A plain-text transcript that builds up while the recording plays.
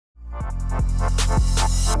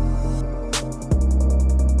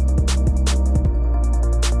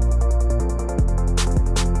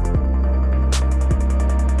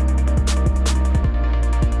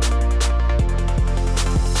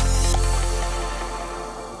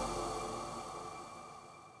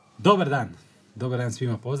Dobar dan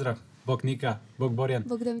svima, pozdrav. Bog Nika, Bog Borjan.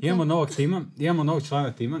 Bog Demka. Imamo novog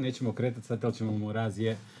člana tima, nećemo okretati sad, ali ćemo mu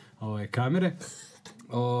razje kamere.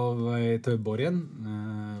 To je Borjan.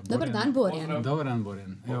 Dobar dan, Borjan. Dobar dan,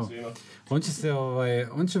 Borjan. Evo,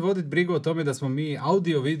 on će voditi brigu o tome da smo mi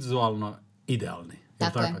audiovizualno idealni.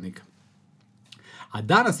 Tako je. Nika? A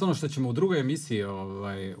danas ono što ćemo u drugoj emisiji,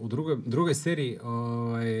 u drugoj seriji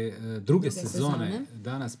druge sezone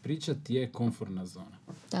danas pričati je komfortna zona.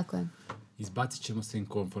 Tako je. Izbacit ćemo se iz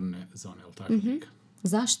komfortne zone, jel tako? Mm-hmm.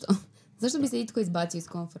 Zašto? Zašto bi se itko izbacio iz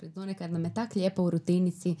komfortne zone kad nam je tak lijepo u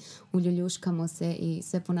rutinici, uljuljuškamo se i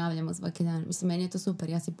sve ponavljamo svaki dan. Mislim, meni je to super.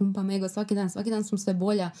 Ja si pumpam ego svaki dan sam sve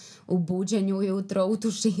bolja u buđenju ujutro, u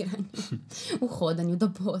tuširanju, u hodanju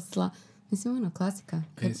do posla. Mislim, klasika.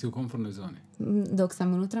 Si u komfortnoj zoni? Dok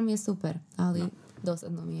sam unutra mi je super, ali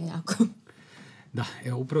dosadno mi je jako. Da,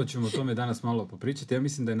 upravo ćemo o tome danas malo popričati. Ja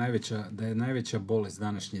mislim da je najveća bolest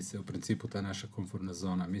današnjice u principu ta naša komfortna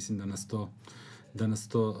zona. Mislim da nas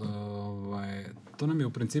to nam je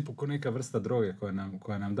u principu kao neka vrsta droge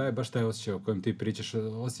koja nam daje baš taj osjećaj o kojem ti pričaš.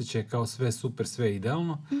 Osjećaj kao sve super, sve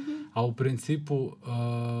idealno, a u principu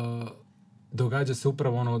događa se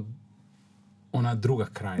upravo ona druga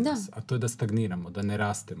krajnost, a to je da stagniramo, da ne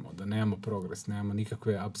rastemo, da nemamo progres, nemamo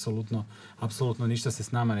nikakve, apsolutno ništa se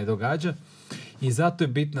s nama ne događa. I zato je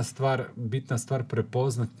bitna stvar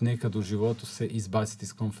prepoznati nekad u životu se izbaciti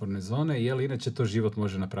iz komfortne zone, jer inače to život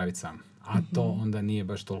može napraviti sam. A to onda nije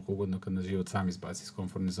baš toliko ugodno kad nas život sam izbaci iz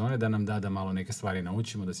komfortne zone, da nam da malo neke stvari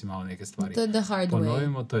naučimo, da si malo neke stvari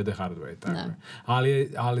ponovimo. To je the hard way. Tako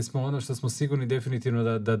je. Ali smo ono što smo sigurni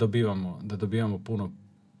definitivno da dobivamo puno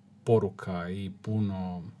poruka i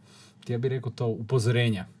puno, ja bih rekao to,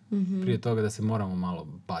 upozorenja prije toga da se moramo malo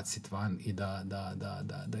baciti van i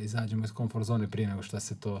da izađemo iz komfort zone prije nego što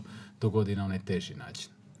se to dogodi na onaj teži način.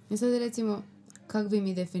 I sad recimo, kako bi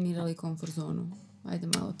mi definirali komfort zonu? Ajde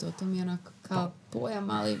malo to mi je onako kao pojam,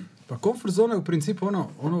 ali... Pa komfort zona je u principu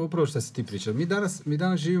ono upravo što si ti pričao. Mi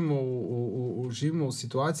danas živimo u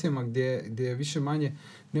situacijama gdje više manje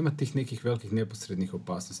nema tih nekih velikih neposrednih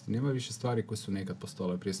opasnosti. Nema više stvari koje su nekad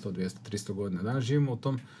postojale prije 100, 200, 300 godina. Danas živimo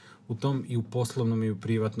u tom i u poslovnom i u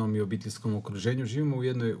privatnom i u obiteljskom okruženju. Živimo u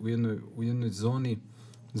jednoj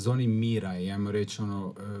zoni mira i ajmo reći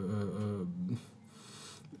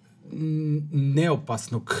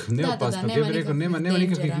neopasnog, ja bih rekao, nema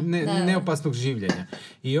nikakvih neopasnog življenja.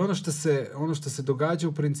 I ono što se događa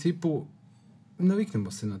u principu,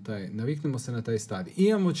 naviknemo se na taj stadij.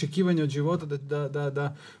 Imamo očekivanja od života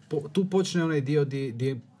da tu počne onaj dio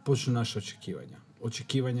gdje počnu naše očekivanja.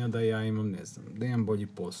 Očekivanja da ja imam, da imam bolji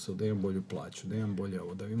posao, da imam bolju plaću, da imam bolje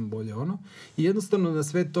ovo, da imam bolje ono. I jednostavno na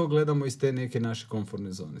sve to gledamo iz te neke naše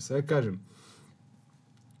komfortne zone. Sad ja kažem,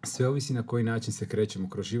 sve ovisi na koji način se krećemo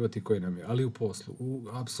kroz život i koji nam je, ali u poslu,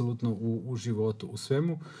 apsolutno u životu, u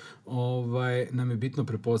svemu, nam je bitno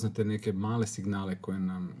prepoznati neke male signale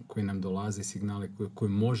koje nam dolaze, signale koje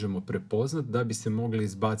možemo prepoznati da bi se mogli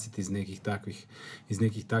izbaciti iz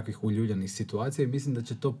nekih takvih uljuljanih situacija i mislim da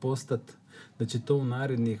će to u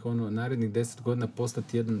narednih 10 godina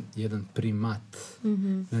postati jedan primat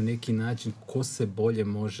na neki način ko se bolje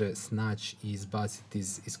može snaći i izbaciti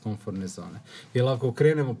iz komfortne zone. Jer ako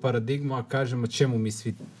okrenemo paradigmu, a kažemo čemu mi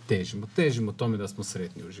svi težimo tome da smo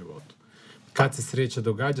sretni u životu. Kad se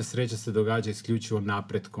sreća se događa isključivo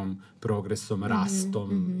napretkom, progresom,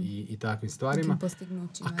 rastom i takvim stvarima.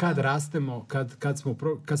 A kad rastemo,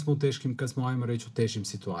 kad smo u teškim, kad smo, ajmo reći, u teškim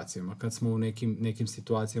situacijama, kad smo u nekim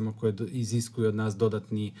situacijama koje iziskuju od nas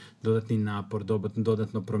dodatni napor,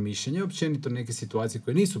 dodatno promišljanje, općenito neke situacije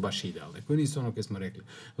koje nisu baš idealne, koje nisu ono koje smo rekli,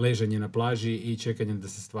 ležanje na plaži i čekanje da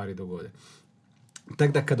se stvari dogode.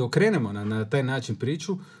 Tako da kada okrenemo na taj način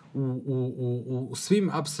priču, u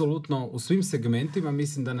svim segmentima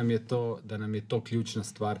mislim da nam je to ključna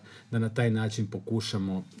stvar, da na taj način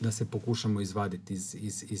pokušamo izvaditi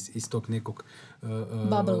iz tog nekog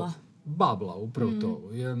babla, upravo to.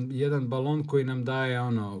 Jedan balon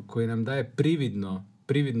koji nam daje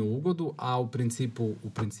prividnu ugodu, a u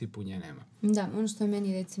principu nje nema. Da, ono što je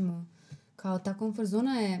meni recimo kao ta komfort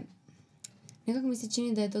zona je, nekako mi se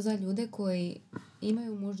čini da je to za ljude koji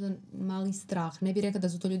imaju možda mali strah. Ne bih rekla da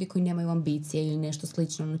su to ljudi koji nemaju ambicije ili nešto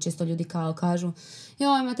slično. Često ljudi kažu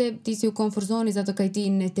ti si u komfort zoni zato kaj ti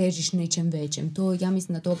ne težiš nečem većem. To, ja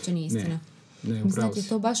mislim da to uopće nije istina. Ne, mislim da je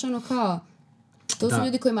to baš kao... To su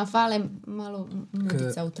ljudi kojima fale malo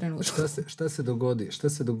mudica u trenutku. Šta se dogodi?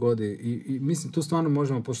 I mislim, tu stvarno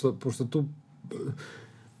možemo, pošto tu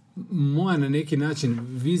moja na neki način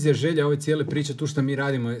vizija, želja ove cijele priče, tu što mi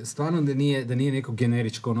radimo, je stvarno da nije neko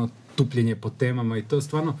generičko ono tupljenje po temama i to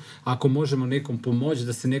stvarno, ako možemo nekom pomoći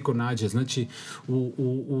da se neko nađe. Znači,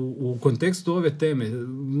 u kontekstu ove teme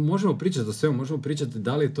možemo pričati o svemu, možemo pričati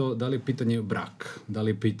da li je pitanje brak, da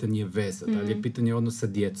li je pitanje veza, da li je pitanje odnosa sa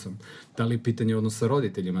djecom, da li je pitanje odnosa sa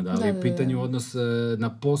roditeljima, da li je pitanje odnos na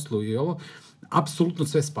poslu i ovo. Apsolutno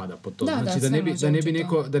sve spada po to. Znači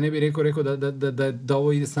da ne bi neko rekao da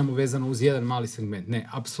ovo ide samo vezano uz jedan mali segment. Ne,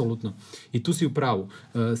 apsolutno. I tu si u pravu.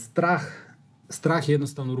 Strah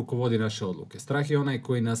jednostavno rukovodi naše odluke. Strah je onaj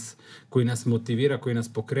koji nas motivira, koji nas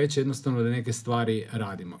pokreće jednostavno da neke stvari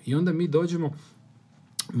radimo. I onda mi dođemo,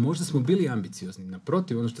 možda smo bili ambiciozni.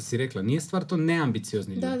 Naprotiv, ono što si rekla, nije stvar to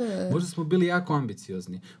neambiciozni ljudi. Možda smo bili jako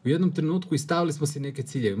ambiciozni. U jednom trenutku i stavili smo si neke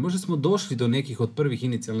ciljeve. Možda smo došli do nekih od prvih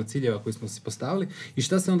inicijalnih ciljeva koji smo si postavili i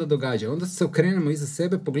šta se onda događa? Onda se okrenemo iza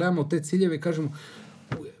sebe, pogledamo te ciljeve i kažemo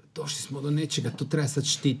došli smo do nečega, to treba sad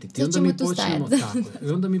štititi. I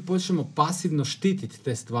onda mi počnemo pasivno štititi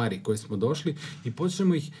te stvari koje smo došli i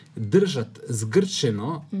počnemo ih držati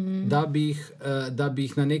zgrčeno da bi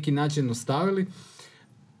ih na neki način ostavili.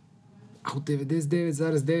 A u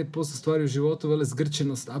 99,9% stvari u životu vele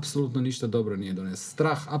zgrčenost apsolutno ništa dobro nije donese.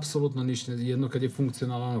 Strah apsolutno ništa, jedno kad je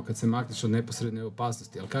funkcionalno, kad se makneš od neposredne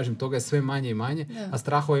opasnosti. Ali kažem, toga je sve manje i manje, a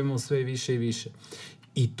strahova imamo sve više i više.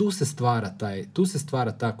 I tu se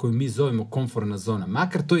stvara ta koju mi zovemo komfortna zona.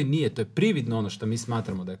 Makar to i nije, to je prividno ono što mi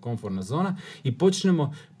smatramo da je komfortna zona i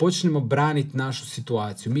počnemo braniti našu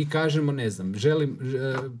situaciju. Mi kažemo, ne znam,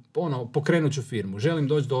 pokrenut ću firmu, želim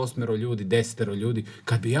doći do 8 ljudi, 10 ljudi.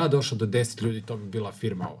 Kad bi ja došao do 10 ljudi, to bi bila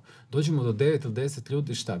firma ovo. Dođemo do 9 ili 10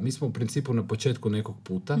 ljudi, šta? Mi smo u principu na početku nekog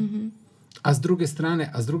puta. A s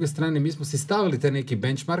druge strane mi smo si stavili taj neki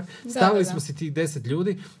benchmark, stavili smo si tih 10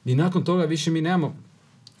 ljudi i nakon toga više mi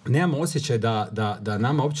nemamo osjećaj da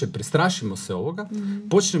nama uopće prestrašimo se ovoga,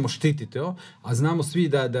 počnemo štititi ovo, a znamo svi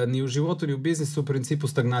da ni u životu ni u biznisu u principu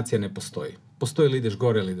stagnacija ne postoji. Postoji li ideš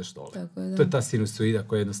gore ili ideš dole. To je ta sinusoida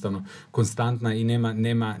koja je jednostavno konstantna i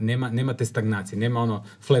nema te stagnacije. Nema ono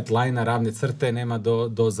flat line, ravne crte, nema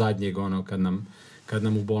do zadnjeg ono kad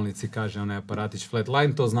nam u bolnici kaže onaj aparatić flat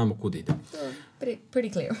line, to znamo kud ide.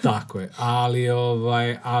 Pretty clear. Tako je,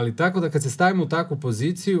 ali tako da kad se stavimo u takvu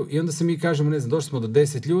poziciju i onda se mi kažemo, ne znam, došli smo do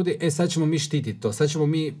 10 ljudi, sad ćemo mi štititi to, sad ćemo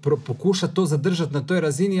mi pokušati to zadržati na toj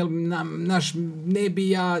razini, jer naš ne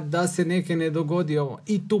bi da se neke ne dogodi ovo.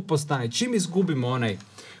 I tu postane, čim izgubimo onaj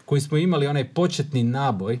koji smo imali, onaj početni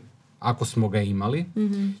naboj, ako smo ga imali,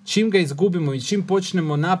 čim ga izgubimo i čim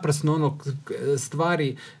počnemo naprasno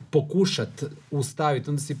stvari pokušati ustaviti,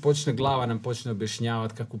 onda si glava nam počne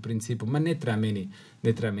objašnjavati kako u principu, ne treba meni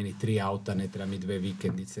 3 auta, ne treba mi 2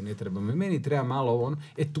 vikendice, ne treba meni treba malo ovo,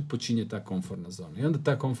 tu počinje ta komfortna zona. I onda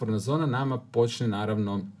ta komfortna zona nama počne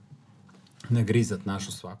naravno nagrizati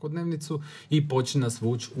našu svakodnevnicu i počne nas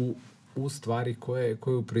vući u stvari koje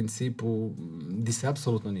u principu di se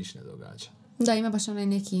apsolutno ništa ne događa. Da, ima baš ona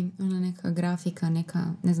neka grafika, neka,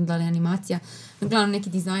 ne znam da li je animacija, uglavnom neki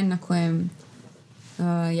dizajn na kojem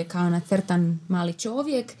je kao nacrtan mali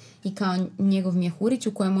čovjek i kao njegov mjehurić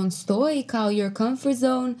u kojem on stoji, kao your comfort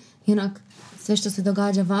zone i onak sve što se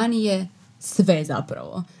događa vani je sve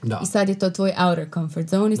zapravo. Da. I sad je to tvoj outer comfort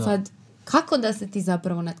zone i sad kako da se ti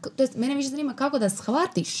zapravo... To jest, mene više zanima kako da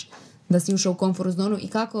shvatiš da si ušao u comfort zonu i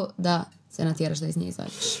kako da se natjeraš da iz nje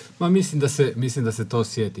izađeš. Ma mislim da se to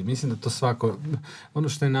osjeti. Mislim da to svako, ono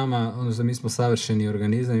što je nama, ono što mi smo savršeni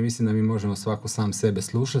organizam i mislim da mi možemo svako sam sebe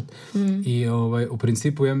slušati. I u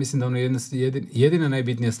principu ja mislim da ono jedina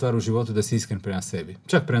najbitnija stvar u životu da si iskren prema sebi.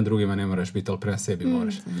 Čak prema drugima ne moraš biti, ali prema sebi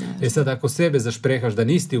moraš. Sad ako sebe zašprehaš da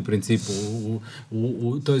nisi u principu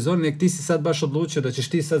u toj zoni, nek ti si sad baš odlučio da ćeš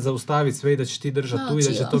ti sad zaustaviti sve i da ćeš ti držati tu i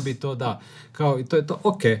da će to biti to, da. Kao, i to je to,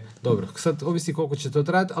 ok, dobro. Sad ovisi koliko će to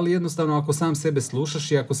trajati, ali jednostavno ako sam sebe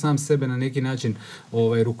slušaš i ako sam sebe na neki način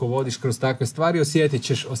rukovodiš kroz takve stvari,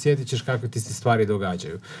 osjetit ćeš kakve ti se stvari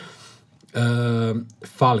događaju.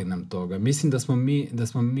 Fali nam toga. Mislim da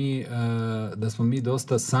smo mi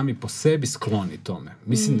dosta sami po sebi skloni tome.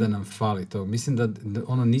 Mislim da nam fali to. Mislim da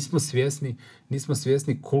nismo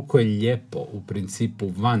svjesni koliko je lijepo u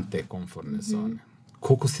principu van te komfortne zone.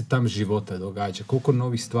 Koliko se tam života događa, koliko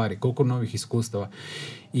novih stvari, koliko novih iskustava.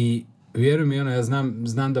 I vjeruj mi, ja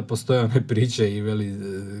znam da postoje one priče i veli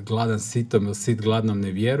gladan sitom ili sit gladnom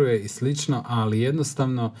ne vjeruje i slično, ali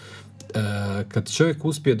jednostavno kad čovjek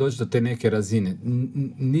uspije doći do te neke razine,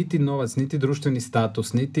 niti novac, niti društveni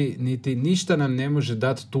status, niti ništa nam ne može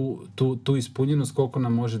dati tu ispunjenost koliko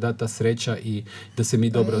nam može dati ta sreća i da se mi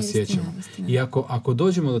dobro osjećamo. Istina. I ako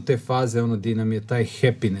dođemo do te faze di nam je taj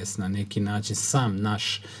happiness na neki način sam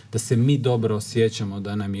naš, da se mi dobro osjećamo,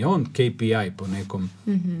 da nam je on KPI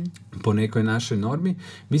po nekoj našoj normi,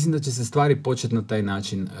 mislim da će se stvari početi na taj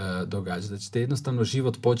način događati. Da ćete jednostavno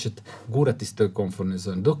život početi gurati iz toj komfortne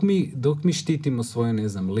zone. Dok mi štitimo svoje, ne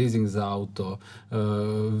znam, leasing za auto,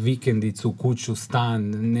 vikendicu, kuću, stan,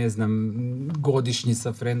 ne znam, godišnji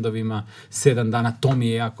sa frendovima, 7 dana, to mi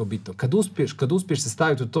je jako bitno. Kad uspiješ se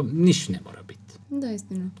staviti u to, ništa ne mora biti. Da,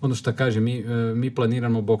 istina. Ono što kaže, mi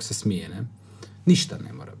planiramo, Bog se smije, ne? Ništa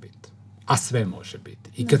ne mora biti. A sve može biti.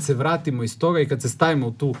 I kad se vratimo iz toga i kad se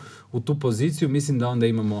stavimo u tu poziciju, mislim da onda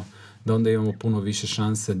imamo puno više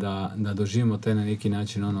šanse da doživimo taj na neki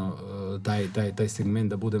način taj segment,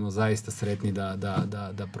 da budemo zaista sretni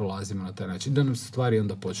da prolazimo na taj način, da nam se stvari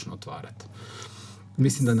onda počnu otvarati.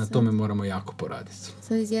 Mislim da na tome moramo jako poraditi.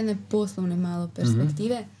 Sad iz jedne poslovne malo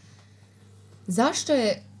perspektive, zašto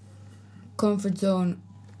je comfort zone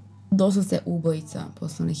doslovce ubojica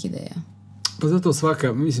poslovnih ideja? Pa zato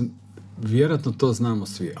vjerojatno to znamo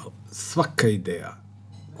svi, ali svaka ideja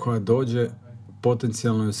koja dođe,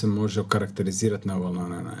 potencijalno ju se može okarakterizirati na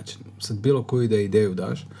ovaj način. Sad bilo koju ideju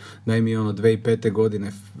daš, daj mi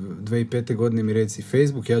 2005. godine mi reci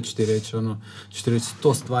Facebook, ja ću ti reći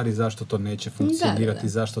 100 stvari zašto to neće funkcionirati,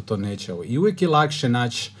 zašto to neće ovo. I uvijek je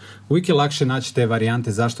lakše naći te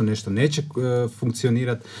varijante zašto nešto neće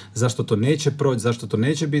funkcionirati, zašto to neće proći, zašto to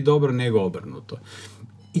neće biti dobro, nego obrnuto.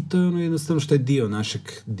 I to je jednostavno što je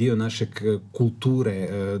dio našeg kulture,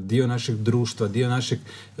 dio našeg društva, dio našeg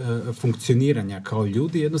funkcioniranja kao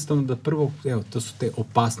ljudi. Jednostavno da prvo, to su te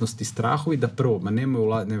opasnosti, strahovi, da prvo,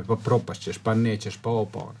 pa propašćeš, pa nećeš, pa ovo,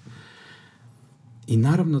 pa ono. I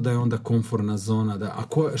naravno da je onda komfortna zona.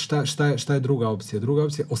 Šta je druga opcija? Druga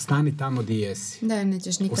opcija, ostani tamo gdje jesi. Da,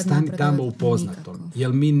 nećeš nikad ostani tamo u poznatom.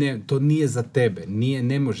 Jer to nije za tebe.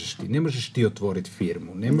 Ne možeš ti otvoriti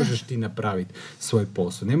firmu. Ne možeš ti napraviti svoj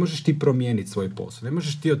posao. Ne možeš ti promijeniti svoj posao. Ne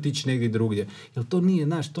možeš ti otići negdje drugdje. Jer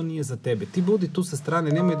to nije za tebe. Ti budi tu sa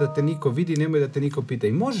strane, nemoj da te niko vidi, nemoj da te niko pita.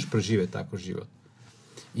 I možeš proživjeti tako život.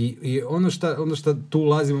 I ono što tu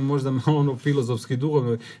ulazimo možda malo filozofski,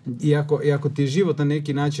 duhovno, i ako ti je život na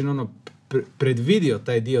neki način predvidio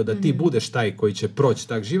taj dio da ti budeš taj koji će proći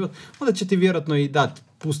tak život, onda će ti vjerojatno i dati,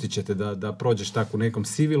 pustit će te da prođeš tako u nekom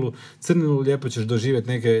sivilu, crnilu, lijepo ćeš doživjeti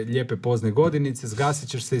neke lijepe pozne godinice, zgasit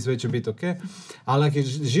ćeš se i sve će biti ok. Ali ako je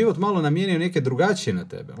život malo namijenio neke drugačije na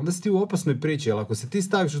tebe, onda si ti u opasnoj priči, ali ako se ti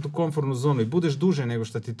staviš u tu komfortnu zonu i budeš duže nego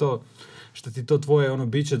što ti to tvoje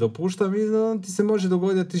biće dopušta, onda ti se može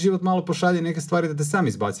dogoditi da ti život malo pošalje neke stvari da te sam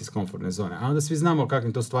izbaci iz komfortne zone. A onda svi znamo o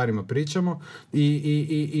kakvim to stvarima pričamo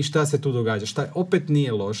i šta se tu događa. Šta opet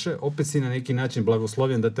nije loše, opet si na neki način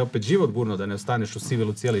blagoslovljen da te opet život gurno, da ne ostaneš u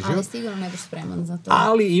sivilu cijeli život. Ali sigurno ne biš spreman za to.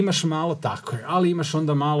 Ali imaš malo tako je. Ali imaš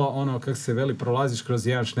onda malo kako se veli, prolaziš kroz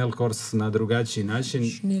jedan Schnellkurs na drugačiji način.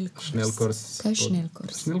 Schnellkurs. Kaj je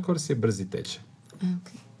Schnellkurs? Schnellkurs je brzi tečaj.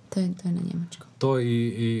 Okay. To je na njemačkom. To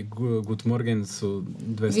i Gut Morgen su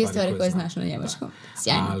dvije stvari koje znaš na njemačkom.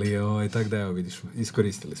 Sjajno. Ali, tako da, evo vidiš,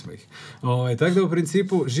 iskoristili smo ih. Tako da, u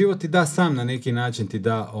principu, život ti da sam na neki način, ti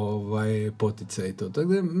da poticaj i to.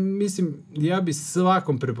 Tako da, mislim, ja bi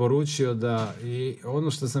svakom preporučio da i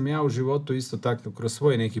ono što sam ja u životu isto tako, kroz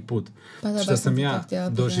svoj neki put, što sam ja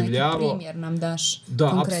doživljavao. Primjer nam daš,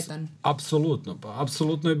 konkretan. Apsolutno. Pa,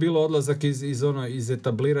 apsolutno je bilo odlazak iz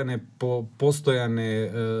etablirane,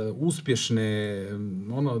 postojane, uspješne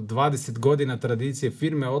 20 godina tradicije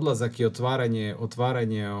firme, odlazak i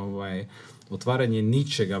otvaranje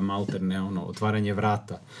ničega malterne, otvaranje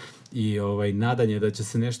vrata i nadanje da će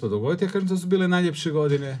se nešto dogoditi. Ja kažem, to su bile najljepše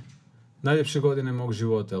godine mog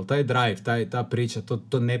života. Jer taj drive, ta priča,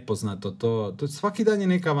 to nepoznato, to svaki dan je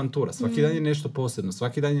neka avantura, svaki dan je nešto posebno,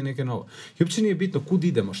 svaki dan je neke novo. I uopće nije bitno kud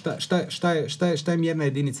idemo, šta je mjerna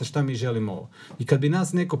jedinica, šta mi želimo ovo. I kad bi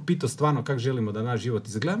nas neko pitao stvarno kako želimo da naš život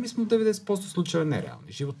izgleda, mi smo u 90% slučajeva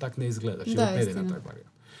nerealni. Život tak ne izgleda, život ne ide na tak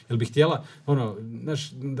varijant. Jel bih htjela,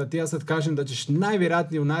 da ti ja sad kažem da ćeš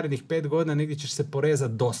najvjerojatnije u narednih 5 godina negdje ćeš se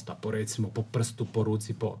porezati dosta, po prstu, po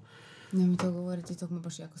ruci, po... Ne mi to govoriti, tog me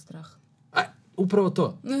baš jako strah. Upravo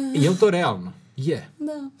to. Je li to realno? Je.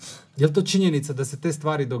 Da. Je li to činjenica da se te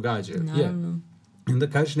stvari događaju? Naravno. Je. I onda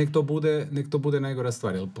kažeš nek to bude najgora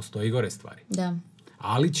stvar, jer postoji i gore stvari. Da.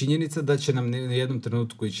 Ali činjenica da će nam na jednom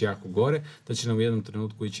trenutku ići jako gore, da će nam u jednom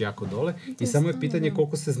trenutku ići jako dole. I samo je pitanje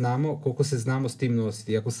koliko se znamo s tim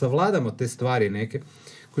nositi. I ako savladamo te stvari neke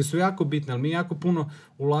koji su jako bitni, ali mi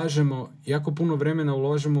jako puno vremena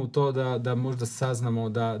ulažemo u to da možda saznamo,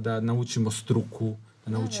 da naučimo struku,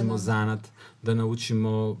 da naučimo zanat, da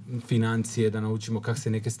naučimo financije, da naučimo kako se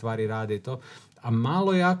neke stvari rade i to. A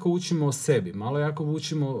malo jako učimo o sebi, malo jako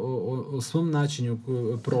učimo o svom načinu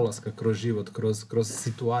prolaska kroz život, kroz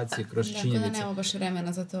situacije, kroz činjenice. Tako da nema baš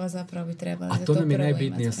vremena za to, zapravo bi trebalo. A to nam je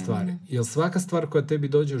najbitnija stvar. Jer svaka stvar koja tebi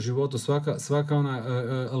dođe u životu, svaka ona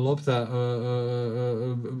lopta,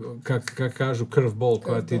 kak kažu, curveball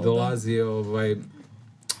koja ti dolazi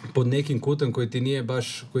pod nekim kutem koji ti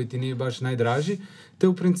nije baš najdraži, te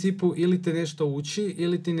u principu ili te nešto uči,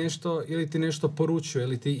 ili ti nešto poručuje,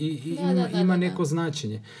 ili ti ima neko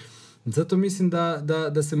značenje. Zato mislim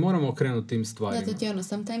da se moramo okrenuti tim stvarima. Da, to ti ono,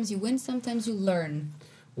 sometimes you win, sometimes you learn.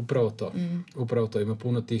 Upravo to. Ima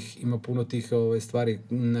puno tih stvari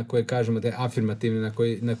na koje kažemo, te afirmativne,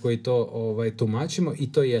 na koji to tumačimo,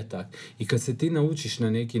 i to je tako. I kad se ti naučiš na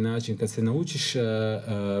neki način, kad se naučiš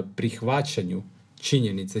prihvaćanju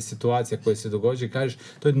činjenice i situacija koje se događaju i kažeš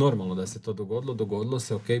to je normalno da se to dogodilo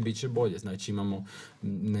se, ok, bit će bolje. Znači imamo,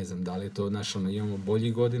 ne znam da li je to imamo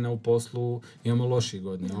boljih godina u poslu, imamo loših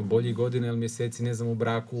godina. Imamo boljih godina ili mjeseci, ne znam, u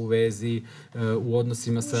braku, u vezi, u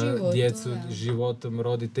odnosima sa djecom, životom,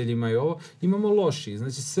 roditeljima i ovo. Imamo loših.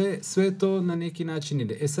 Znači sve to na neki način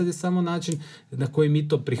ide. Sad je samo način na koji mi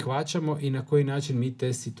to prihvaćamo i na koji način mi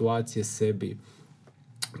te situacije sebi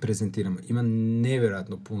prezentiramo. Ima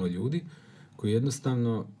nevjerojatno puno ljudi koji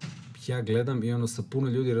jednostavno, ja gledam i sa puno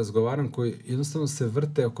ljudi razgovaram, koji jednostavno se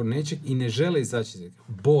vrte oko nečeg i ne žele izaći.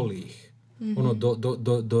 Boli ih. Mm-hmm.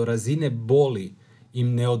 Do razine boli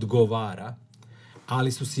im ne odgovara,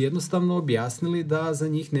 ali su si jednostavno objasnili da za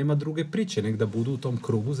njih nema druge priče, nek da budu u tom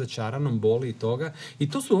krugu začaranom boli i toga. I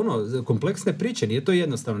to su kompleksne priče, nije to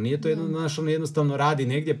jednostavno, nije to jednostavno radi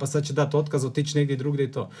negdje pa sad će dati otkaz, otići negdje drugdje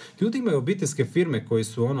i to. Ljudi imaju obiteljske firme koji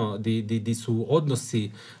su di su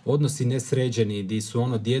odnosi nesređeni, di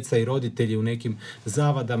su djeca i roditelji u nekim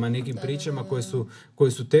zavadama, nekim pričama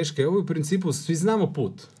koje su teške. Ovo u principu svi znamo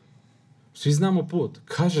put. Svi znamo put.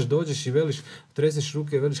 Kažeš, dođeš i veliš, treseš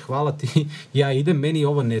ruke i veliš hvala ti, ja idem, meni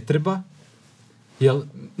ovo ne treba. Jer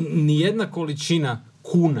nijedna količina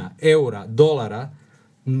kuna, eura, dolara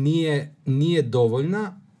nije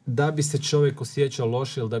dovoljna da bi se čovjek osjećao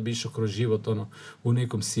loše ili da bi išao kroz život u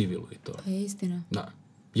nekom sivilu i to. To je istina. Da.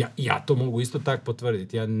 Ja to mogu isto tako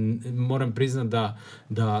potvrditi. Ja moram priznati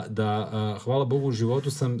da hvala Bogu u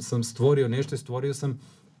životu sam stvorio nešto i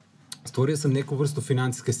stvorio sam neku vrstu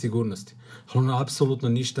financijske sigurnosti. Ali ono apsolutno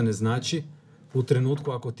ništa ne znači u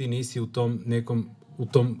trenutku ako ti nisi u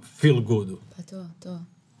tom feel goodu. Pa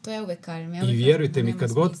to je uvijek kažem. I vjerujte mi,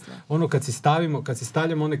 kad si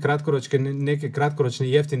stavljamo neke kratkoročne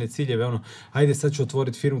jeftine ciljeve, ajde sad ću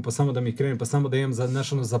otvoriti firmu, pa samo da mi krenem, pa samo da imam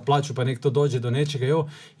za plaću, pa nek to dođe do nečega,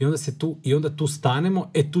 i onda tu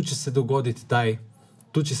stanemo, tu će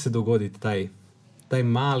se dogoditi taj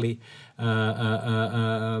mali,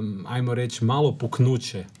 ajmo reći, malo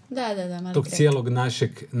puknuće tog cijelog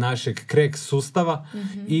našeg krek sustava,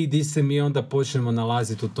 mm-hmm. i di se mi onda počnemo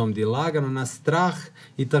nalaziti u tom di lagano nas strah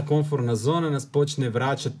i ta komfortna zona nas počne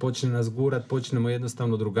vraćati, počne nas gurat, počnemo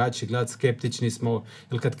jednostavno drugačije gledati, skeptični smo,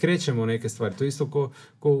 jer kad krećemo u neke stvari, to isto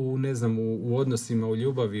ko u, ne znam, u odnosima, u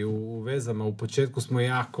ljubavi, u vezama, u početku smo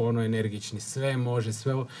jako energični, sve može,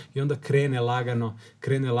 sve ovo, i onda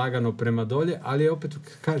krene lagano prema dolje, ali opet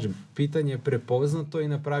kažem, pitanje je prepoznato i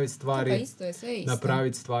napraviti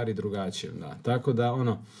stvari drugačije. Da. Tako da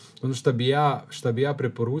ono što bi ja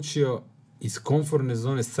preporučio, iz komfortne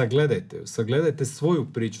zone sagledajte svoju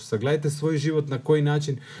priču, sagledajte svoj život, na koji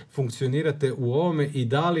način funkcionirate u ovome i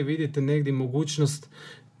da li vidite negdje mogućnost.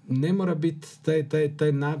 Ne mora biti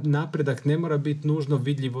taj napredak, ne mora biti nužno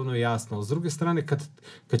vidljivo, jasno. Ali s druge strane,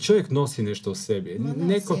 kad čovjek nosi nešto u sebi,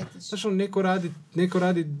 neko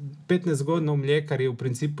radi 15 godina u mljekari, u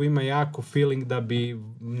principu ima jako feeling da bi,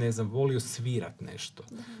 ne znam, volio svirat nešto,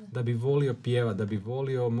 da bi volio pjevat, da bi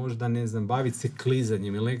volio možda, ne znam, baviti se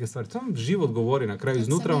klizanjem ili neke stvari. To vam život govori na kraju,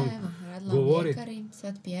 iznutra vam govori. Mljekari,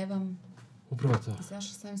 sad pjevam. Upravo to.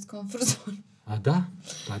 Izašla sam iz comfort zone. A da,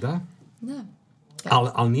 pa da. Da.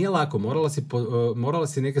 Ali nije lako, morala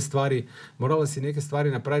si neke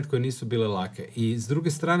stvari napraviti koje nisu bile lake. I s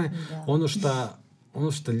druge strane,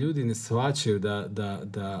 ono što ljudi ne shvaćaju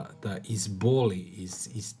da iz boli,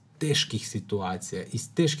 iz teških situacija,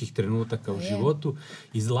 iz teških trenutaka u životu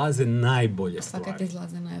izlaze najbolje stvari. Fakat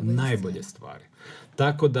izlaze najbolje stvari.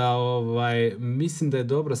 Tako da mislim da je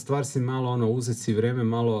dobra stvar si malo uzeti si vreme,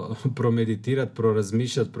 malo promeditirati,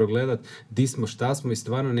 prorazmišljati, progledati di smo, šta smo i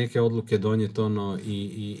stvarno neke odluke donijeti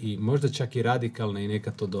i možda čak i radikalne i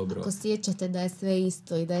neka to dobro. Ako sjećate da je sve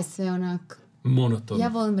isto i da je sve onak monotono. Ja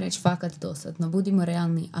volim reći fakat dosadno. Budimo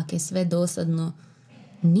realni. Ako je sve dosadno,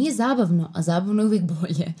 nije zabavno, a zabavno je uvijek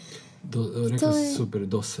bolje. Rekao si super,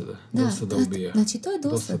 dosada. Dosada ubija. Znači, to je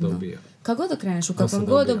dosadno. Kako god okreneš, u kakvom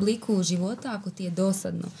god obliku života, ako ti je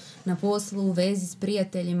dosadno, na poslu, u vezi s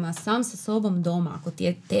prijateljima, sam sa sobom doma, ako ti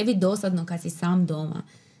je tebi dosadno kad si sam doma,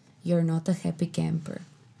 you're not a happy camper.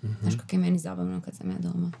 Mm-hmm. Znaš kako je meni zabavno kad sam ja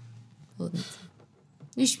doma. Ludnica.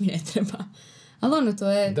 Niš mi ne treba. Ali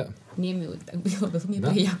to je... Da. Nije mi uvijek tako bilo mi je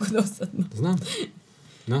prije jako dosadno.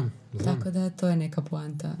 Znam. Tako da, to je neka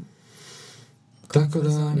poanta. Tako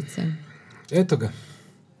da... Eto ga.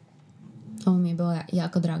 Ovo mi je bila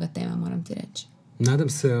jako draga tema, moram ti reći.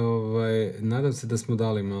 Nadam se da smo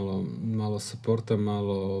dali malo supporta,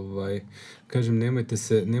 malo kažem,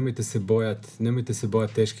 nemojte se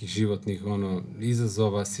bojati teških životnih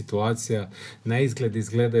izazova, situacija. Na izgled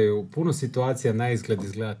izgledaju, puno situacija na izgled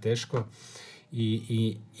izgleda teško.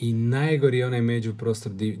 I najgori je onaj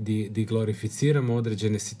međuprostor di glorificiramo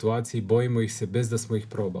određene situacije i bojimo ih se bez da smo ih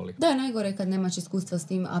probali. Da, najgore je kad nemaš iskustva s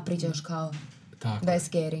tim, a pričaš kao da je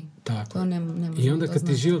scary. Tako. To ne I onda kad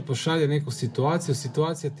ti život pošalje neku situaciju,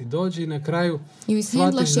 situacija ti dođe i na kraju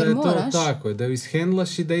shvatiš da je to tako, da ju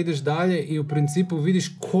ishendlaš i da ideš dalje i u principu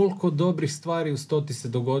vidiš koliko dobrih stvari uz to ti se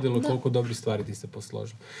dogodilo, koliko dobrih stvari ti se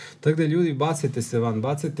posložilo. Tako da ljudi, bacajte se van.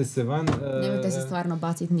 Nemojte se stvarno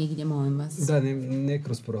baciti nigdje, molim vas. Da, ne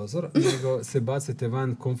kroz prozor, nego se bacajte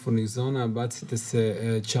van komfortnih zona, bacite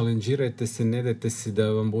se, challengeirajte se, ne dajte si da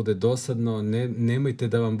vam bude dosadno, nemojte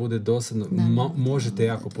da vam bude dosadno, možete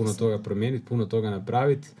jako puno toga promijeniti, puno toga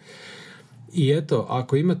napraviti. I eto,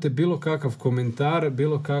 ako imate bilo kakav komentar,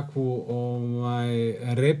 bilo kakvu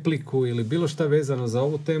repliku ili bilo šta vezano za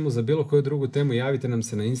ovu temu, za bilo koju drugu temu, javite nam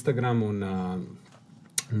se na Instagramu, na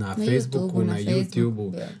Facebooku, na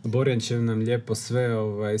YouTubeu. Borjan će nam lijepo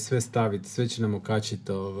sve staviti, sve će nam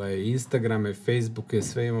okačiti Instagrame, Facebooke,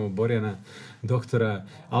 sve imamo Borjana, doktora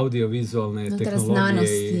audiovizualne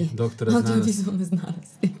tehnologije i doktora audiovizualne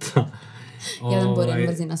znanosti. Jedan Borjan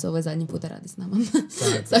Mrzina se ovaj zadnji puta radi s nama.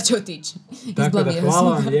 Sad će otići. Tako da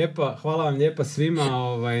hvala vam lijepa svima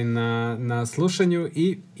na slušanju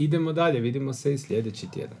i idemo dalje. Vidimo se i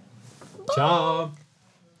sljedeći tjedan. Ćao!